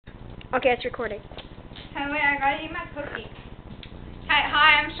Okay, it's recording. Hey, wait, I gotta eat my cookie.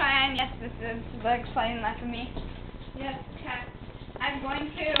 Hi, I'm Cheyenne. Yes, this is the exciting life of me. Yes, okay. I'm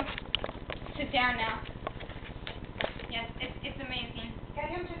going to sit down now. Yes, it's amazing. Get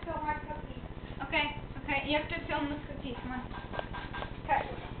him to film my cookie. Okay, you have to film this cookie. Come on.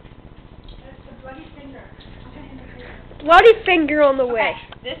 Okay. It's the bloody finger. Bloody finger on the way.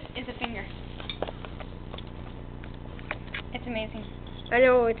 Okay, this is a finger. It's amazing. I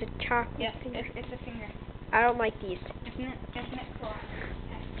know, it's a chocolate Yes, finger. it's a finger. I don't like these. Isn't it cool?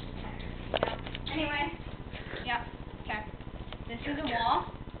 Okay. Yeah. Anyway, yeah, okay. This is a wall.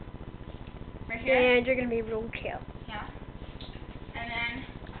 Right here. And you're going to be real chill. Yeah. And then,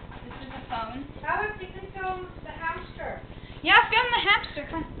 this is a phone. Alex, you can film the hamster. Yeah, film the hamster.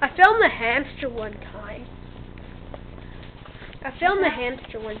 Come on. I filmed the hamster one time. I I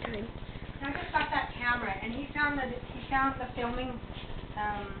just got that camera, and he found the filming.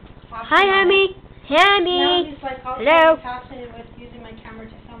 Hi, Hammy. Hammy. Now he's like all Hello. fascinated with using my camera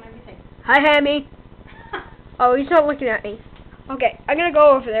to film everything. Hi, Hammy. Oh, he's not looking at me. Okay, I'm gonna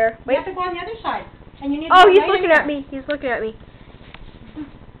go over there. Wait. You have to go on the other side, and you need. Oh, to he's looking at me. He's looking at me.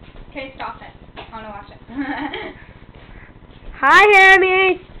 Okay, stop it. I want to watch it. Hi,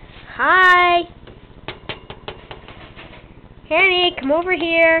 Hammy. Hi. Hammy, come over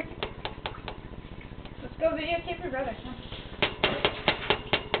here. Let's go videotape your brother.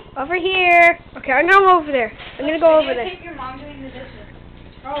 Over here. Okay, I'm gonna go over there. I'm gonna go over there. Videotape your mom doing the dishes.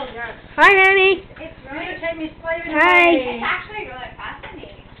 Oh yes. Hi, Hammy. It's Videotape me slaving Hi. away. It's actually really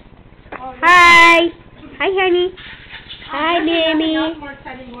fascinating. Oh, yes. Hi. Hi, honey. Hi, This is Mammy. nothing else more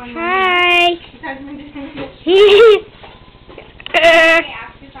exciting going on Hi. besides me just doing this.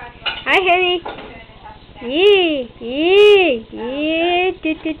 Hi, honey. Yee, yee, yee.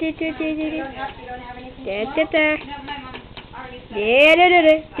 You don't have anything Da, to da, da. No, my mom already said Da, da, da,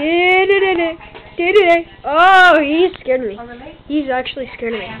 da, da, da, da, da, da. Oh, he scared me. Oh, really? He's actually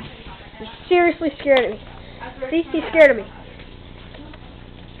scared of me. He's seriously scared of me. See, he's scared of me.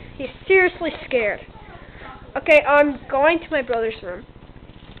 He's seriously scared. Okay, I'm going to my brother's room.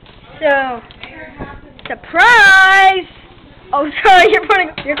 So, surprise! Oh, sorry, you're putting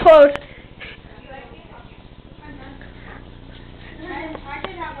your clothes. I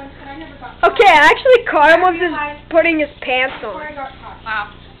did that once, but I never got caught. Okay, I actually caught him with his putting his pants Before I on. got caught.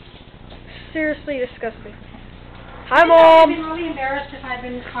 Wow. Seriously disgusting. Hi, Mom. I'd been really embarrassed if I'd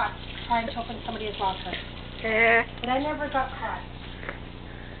been caught trying to open somebody's locker. But I never got caught.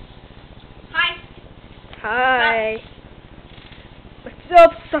 Hi. Hi. What's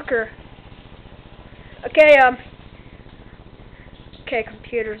up, sucker? Okay, okay,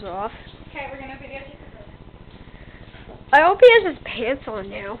 computer's off. Okay, we're gonna videotape your brother. I hope he has his pants on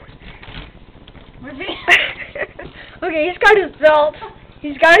now. We're Okay, he's got his belt.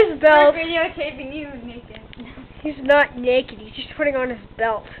 He's got his belt. We're videotaping you naked. He's not naked. He's just putting on his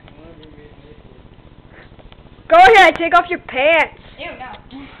belt. Go ahead, take off your pants, Ew,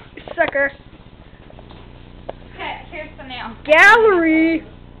 no. sucker. Okay, here's the nail. Gallery.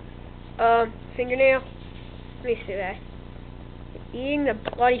 Fingernail. Let me see that. Eating the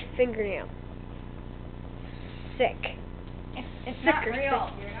bloody fingernail. Sick. It's not Sick or real,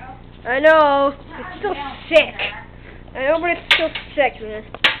 sick. you know? I know. It's still sick. I know, but it's still sick, man.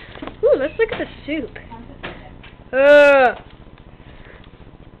 Ooh, let's look at the soup.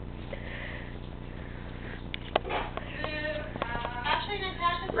 Actually,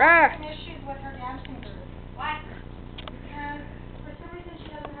 Natasha's Rah. having some issues with her dancing group. Why? Because for some reason she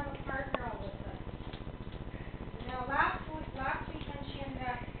doesn't have a partner all of a sudden. Now last weekend she ended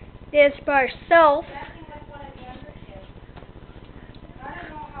up Dance by herself. dancing with one of the younger kids. I don't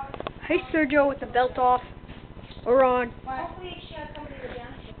know how. Hey, Sergio, with the belt off or on. Hopefully she has somebody to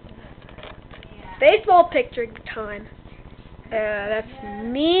dance with tonight. Yeah. Baseball picture time. That's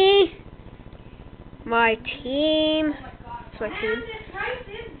me. My team. That's my team. Man, this rice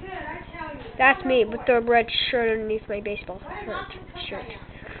is good, I tell you. That's me with the red shirt underneath my baseball shirt.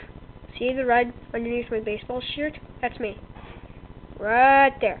 See the red underneath my baseball shirt? That's me.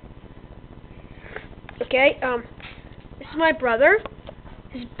 Right there. Okay, this is my brother.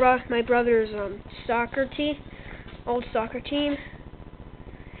 My brother's soccer team, old soccer team.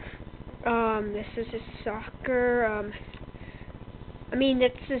 This is his soccer. This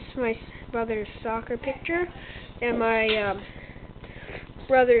is my brother's soccer picture, and my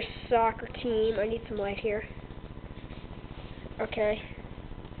brother's soccer team. I need some light here. Okay.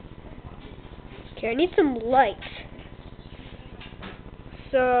 Okay, I need some light.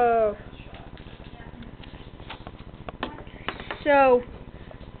 So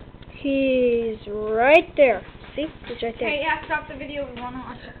he's right there. See? He's right there. Okay, yeah, stop the video. We want to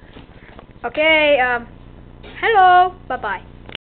watch it. Okay, hello, bye-bye.